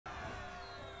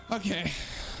Okay.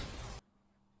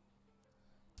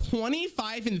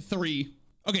 25-3.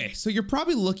 Okay, so you're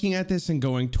probably looking at this and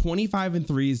going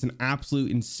 25-3 is an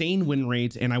absolute insane win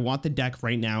rate, and I want the deck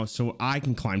right now so I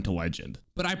can climb to legend.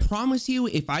 But I promise you,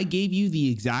 if I gave you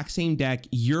the exact same deck,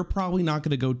 you're probably not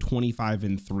going to go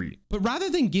 25-3. But rather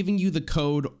than giving you the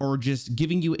code or just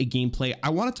giving you a gameplay, I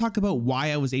want to talk about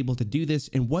why I was able to do this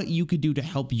and what you could do to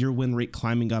help your win rate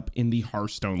climbing up in the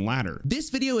Hearthstone ladder. This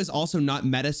video is also not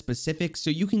meta specific, so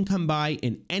you can come by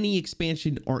in any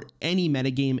expansion or any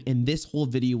metagame, and this whole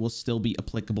video will still be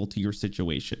applicable to your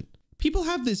situation. People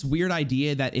have this weird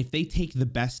idea that if they take the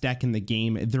best deck in the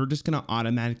game, they're just going to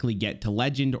automatically get to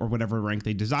legend or whatever rank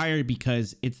they desire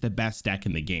because it's the best deck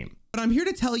in the game. But I'm here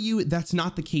to tell you that's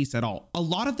not the case at all. A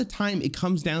lot of the time it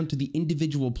comes down to the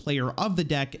individual player of the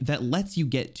deck that lets you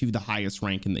get to the highest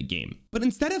rank in the game. But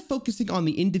instead of focusing on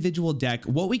the individual deck,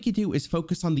 what we could do is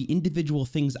focus on the individual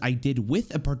things I did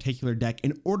with a particular deck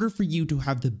in order for you to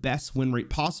have the best win rate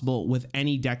possible with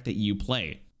any deck that you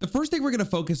play. The first thing we're going to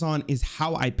focus on is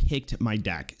how I picked my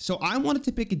deck. So I wanted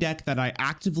to pick a deck that I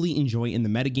actively enjoy in the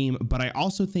metagame, but I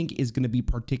also think is going to be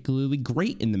particularly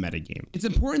great in the metagame. It's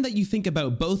important that you think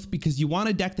about both because you want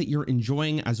a deck that you're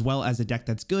enjoying as well as a deck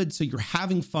that's good, so you're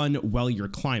having fun while you're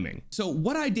climbing. So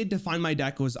what I did to find my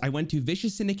deck was I went to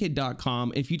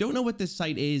vicioussyndicate.com. If you don't know what this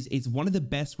site is, it's one of the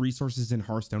best resources in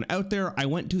Hearthstone out there. I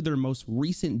went to their most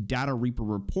recent Data Reaper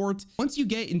report. Once you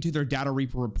get into their Data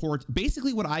Reaper report,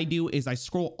 basically what I do is I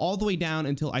scroll all the way down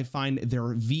until I find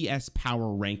their VS power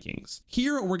rankings.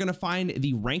 Here we're going to find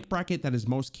the rank bracket that is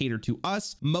most catered to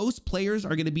us. Most players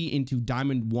are going to be into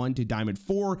Diamond 1 to Diamond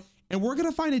 4. And we're going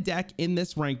to find a deck in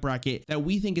this rank bracket that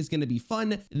we think is going to be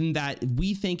fun and that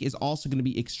we think is also going to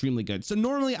be extremely good. So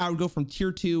normally I would go from tier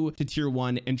 2 to tier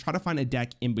 1 and try to find a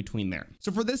deck in between there.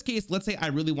 So for this case, let's say I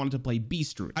really wanted to play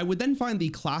Beast Druid. I would then find the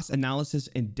class analysis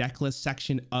and deck list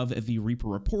section of the Reaper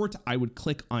report. I would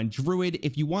click on Druid.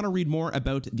 If you want to read more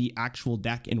about the actual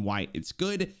deck and why it's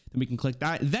good, then we can click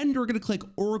that. Then we're going to click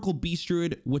Oracle Beast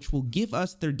Druid, which will give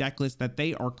us their deck list that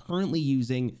they are currently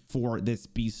using for this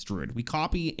Beast Druid. We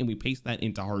copy and we paste that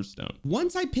into Hearthstone.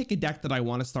 Once I pick a deck that I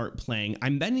want to start playing,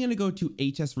 I'm then going to go to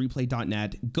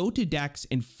hsreplay.net, go to decks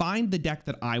and find the deck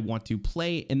that I want to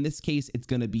play. In this case, it's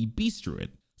going to be Beast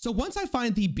Druid. So once I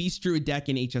find the Beast Druid deck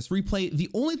in HS Replay,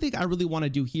 the only thing I really want to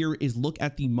do here is look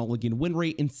at the mulligan win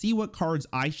rate and see what cards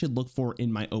I should look for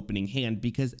in my opening hand,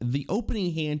 because the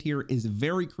opening hand here is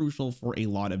very crucial for a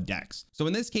lot of decks. So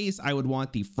in this case, I would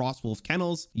want the Frostwolf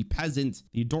Kennels, the Peasant,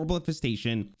 the Adorable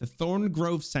Infestation, the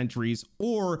Thorngrove Sentries,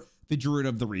 or the Druid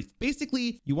of the Reef.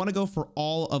 Basically, you want to go for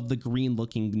all of the green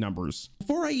looking numbers.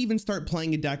 Before I even start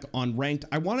playing a deck on ranked,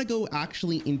 I want to go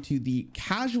actually into the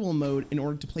casual mode in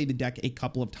order to play the deck a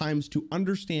couple of times to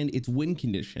understand its win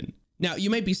condition. Now,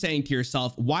 you might be saying to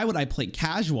yourself, why would I play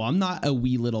casual? I'm not a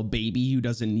wee little baby who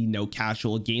doesn't need no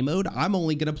casual game mode. I'm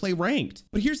only going to play ranked.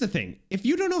 But here's the thing. If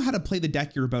you don't know how to play the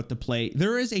deck you're about to play,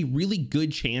 there is a really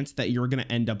good chance that you're going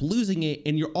to end up losing it,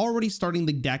 and you're already starting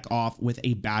the deck off with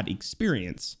a bad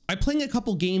experience. By playing a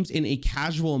couple games in a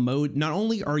casual mode, not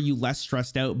only are you less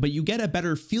stressed out, but you get a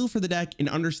better feel for the deck and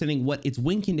understanding what its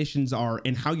win conditions are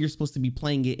and how you're supposed to be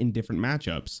playing it in different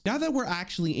matchups. Now that we're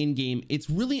actually in game,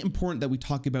 it's really important that we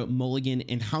talk about mulligan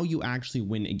and how you actually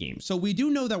win a game. So we do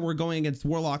know that we're going against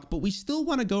Warlock, but we still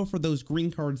want to go for those green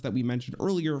cards that we mentioned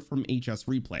earlier from HS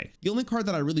Replay. The only card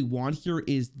that I really want here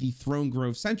is the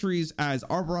Thorngrove Sentries, as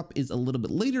Arbor Up is a little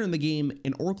bit later in the game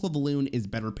and Oracle of Elune is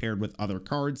better paired with other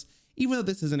cards. Even though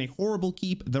this isn't a horrible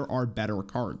keep, there are better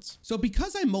cards. So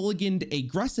because I mulliganed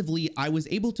aggressively, I was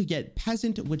able to get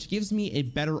Peasant, which gives me a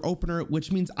better opener,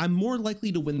 which means I'm more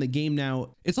likely to win the game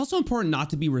now. It's also important not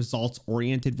to be results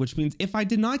oriented, which means if I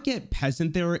did not get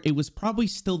Peasant there, it was probably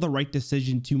still the right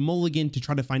decision to mulligan to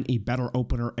try to find a better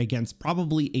opener against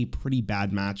probably a pretty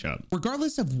bad matchup.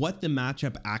 Regardless of what the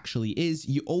matchup actually is,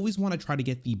 you always want to try to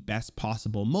get the best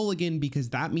possible mulligan because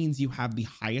that means you have the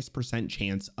highest %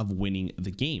 chance of winning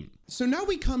the game. So now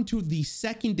we come to the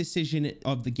second decision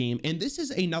of the game, and this is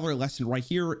another lesson right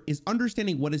here, is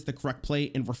understanding what is the correct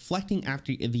play and reflecting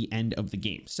after the end of the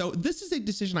game. So this is a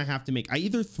decision I have to make. I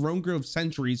either Thorngrove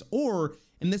Sentries or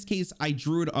in this case, I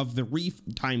Druid of the Reef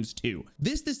 ×2.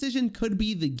 This decision could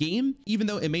be the game, even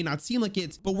though it may not seem like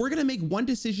it, but we're going to make one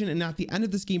decision, and at the end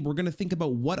of this game, we're going to think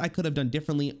about what I could have done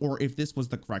differently or if this was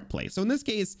the correct play. So in this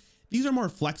case, these are more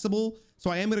flexible, so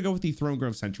I am going to go with the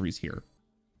Thorngrove Sentries here.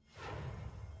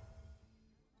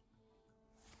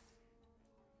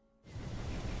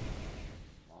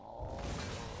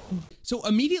 So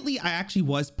immediately I actually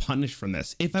was punished from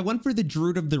this. If I went for the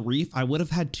Druid of the Reef, I would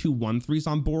have had 2 1/3s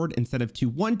on board instead of 2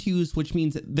 1/2s, which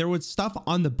means there was stuff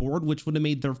on the board which would have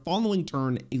made their following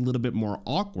turn a little bit more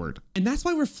awkward. And that's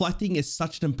why reflecting is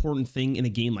such an important thing in a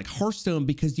game like Hearthstone,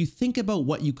 because you think about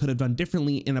what you could have done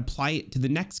differently and apply it to the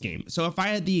next game. So if I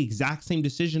had the exact same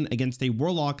decision against a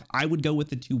Warlock, I would go with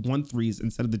the 2 1/3s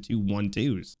instead of the 2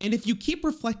 1/2s. And if you keep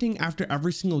reflecting after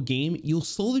every single game, you'll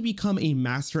slowly become a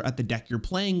master at the deck you're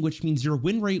playing, which means your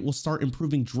win rate will start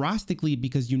improving drastically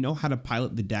because you know how to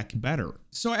pilot the deck better.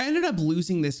 So I ended up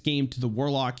losing this game to the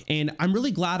Warlock, and I'm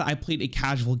really glad I played a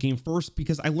casual game first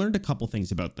because I learned a couple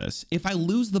things about this. If I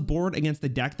lose the board against the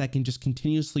deck that can just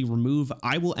continuously remove,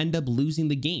 I will end up losing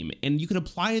the game. And you can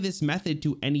apply this method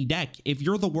to any deck. If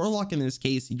you're the Warlock in this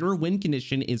case, your win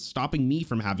condition is stopping me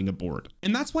from having a board.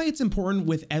 And that's why it's important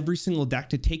with every single deck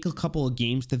to take a couple of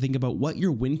games to think about what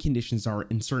your win conditions are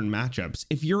in certain matchups.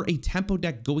 If you're a tempo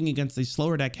deck going against a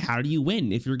slower deck, how do you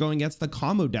win? If you're going against the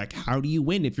combo deck, how do you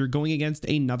win? If you're going against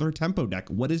another tempo deck,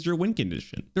 what is your win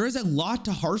condition? There is a lot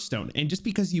to Hearthstone, and just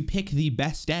because you pick the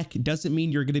best deck doesn't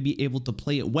mean you're going to be able to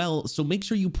play it well. So make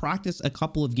sure you practice a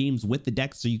couple of games with the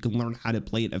deck so you can learn how to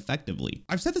play it effectively.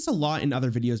 I've said this a lot in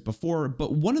other videos before,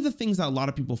 but one of the things that a lot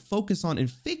of people focus on and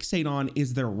fixate on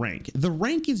is their rank. The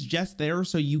rank is just there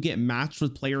so you get matched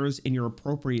with players in your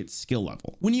appropriate skill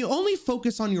level. When you only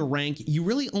focus on your rank, you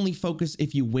really only focus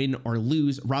if you win or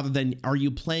lose rather than are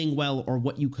you playing well or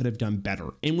what you could have done better.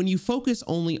 And when you focus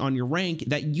only on your rank,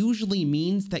 that usually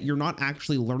means that you're not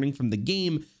actually learning from the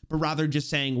game, but rather just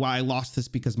saying, well, I lost this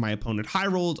because my opponent high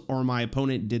rolled or my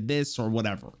opponent did this or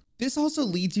whatever. This also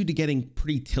leads you to getting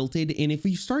pretty tilted, and if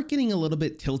you start getting a little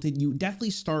bit tilted, you definitely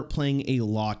start playing a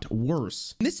lot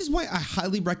worse. And this is why I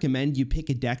highly recommend you pick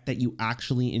a deck that you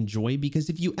actually enjoy, because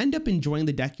if you end up enjoying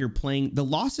the deck you're playing, the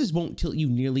losses won't tilt you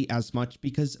nearly as much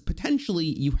because potentially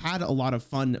you had a lot of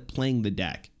fun playing the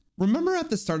deck. Remember at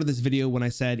the start of this video when I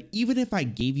said, even if I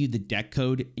gave you the deck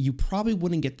code, you probably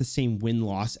wouldn't get the same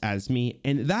win-loss as me,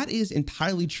 and that is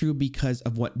entirely true because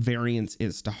of what variance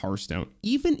is to Hearthstone.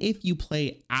 Even if you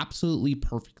play absolutely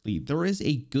perfectly, there is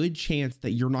a good chance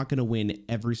that you're not going to win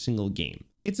every single game.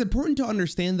 It's important to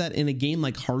understand that in a game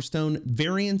like Hearthstone,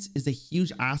 variance is a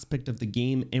huge aspect of the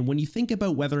game, and when you think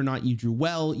about whether or not you drew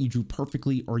well, you drew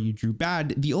perfectly, or you drew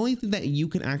bad, the only thing that you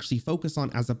can actually focus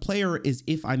on as a player is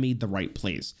if I made the right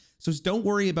plays. So just don't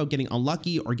worry about getting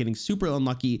unlucky or getting super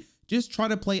unlucky. Just try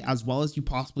to play as well as you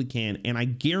possibly can, and I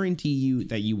guarantee you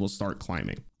that you will start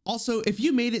climbing. Also, if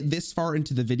you made it this far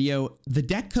into the video, the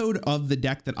deck code of the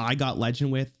deck that I got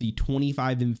legend with, the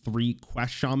 25-3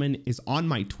 Quest Shaman, is on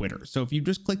my Twitter. So if you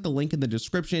just click the link in the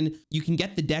description, you can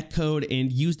get the deck code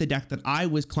and use the deck that I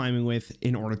was climbing with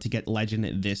in order to get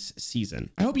legend this season.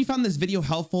 I hope you found this video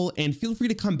helpful, and feel free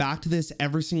to come back to this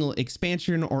every single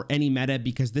expansion or any meta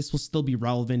because this will still be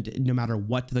relevant no matter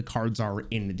what the cards are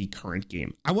in the current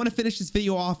game. I want to finish this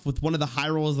video off with one of the high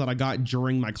rolls that I got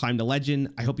during my climb to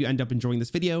legend. I hope you end up enjoying this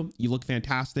video. You look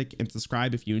fantastic, and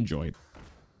subscribe if you enjoyed.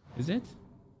 Is it?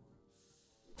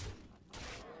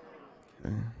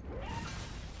 Okay.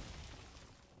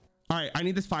 All right, I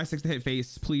need this 5/6 to hit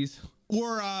face, please.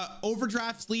 Or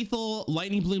Overdraft's lethal,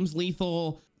 Lightning Bloom's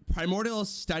lethal, Primordial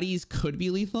Studies could be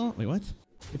lethal. Wait, what?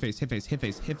 Hit face, hit face, hit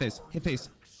face, hit face, hit face.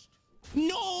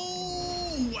 No!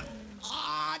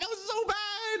 Ah, that was so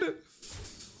bad!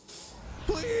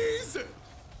 Please!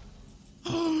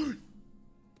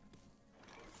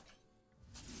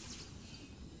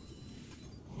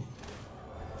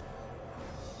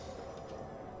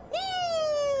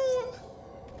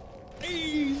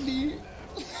 Easy.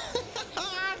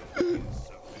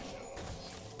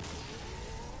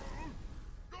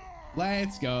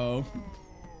 Let's go.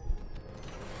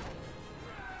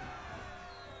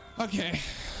 Okay.